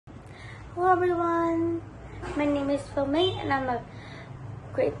Hello everyone, my name is Philmay and I'm a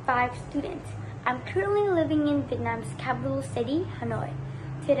grade 5 student. I'm currently living in Vietnam's capital city, Hanoi.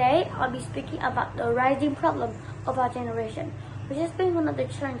 Today, I'll be speaking about the rising problem of our generation, which has been one of the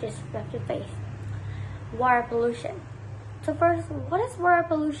challenges we have to face. Water pollution. So first, what is water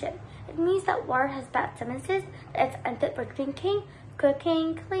pollution? It means that water has bad substances that is unfit for drinking,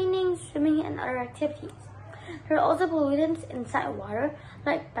 cooking, cleaning, swimming, and other activities. There are also pollutants inside water,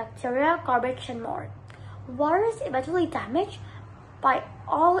 like bacteria, garbage, and more. Water is eventually damaged by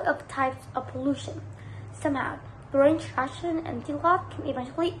all of types of pollution. Somehow, throwing trash in an empty lot can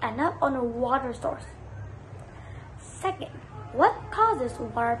eventually end up on a water source. Second, what causes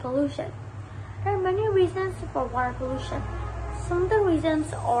water pollution? There are many reasons for water pollution. Some of the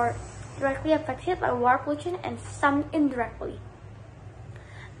reasons are directly affected by water pollution and some indirectly.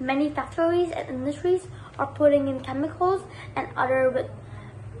 Many factories and industries are putting in chemicals and other with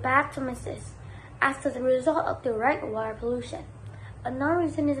bad substances as a result of direct water pollution. Another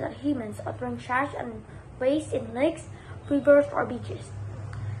reason is that humans are throwing trash and waste in lakes, rivers, or beaches.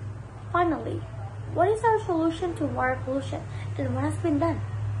 Finally, what is our solution to water pollution and what has been done?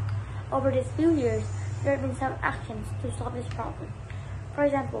 Over these few years, there have been some actions to solve this problem. For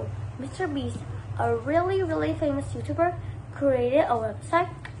example, Mr. Beast, a really famous YouTuber, created a website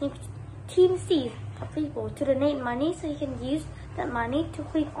and Team Steve for people to donate money so he can use that money to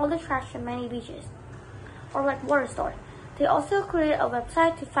clean all the trash from many beaches. Or like Water Store, they also created a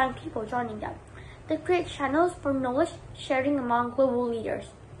website to find people joining them. They create channels for knowledge sharing among global leaders.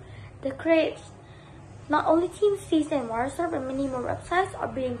 They create not only Team Steve and Water Store, but many more websites are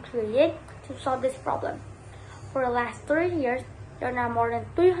being created to solve this problem. For the last 30 years, there are now more than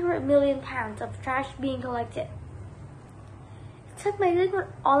 300 million pounds of trash being collected. It's amazing what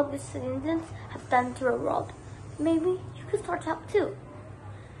all of these citizens have done to the world. Maybe you could start to help too.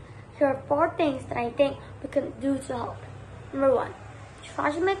 Here are 4 things that I think we can do to help. Number 1,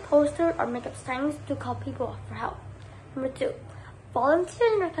 try to make posters or make up signs to call people for help. Number 2,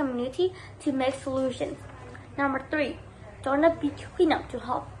 volunteer in your community to make solutions. Number 3, join a beach cleanup to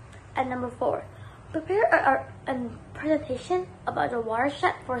help. And number 4, prepare a presentation about the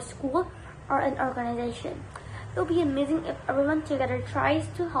watershed for a school or an organization. It will be amazing if everyone together tries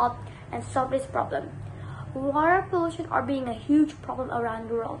to help and solve this problem. Water pollution are being a huge problem around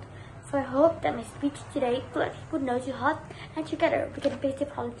the world. So I hope that my speech today will let people know to help and together we can face the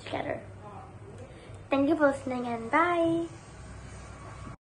problem together. Thank you for listening and bye!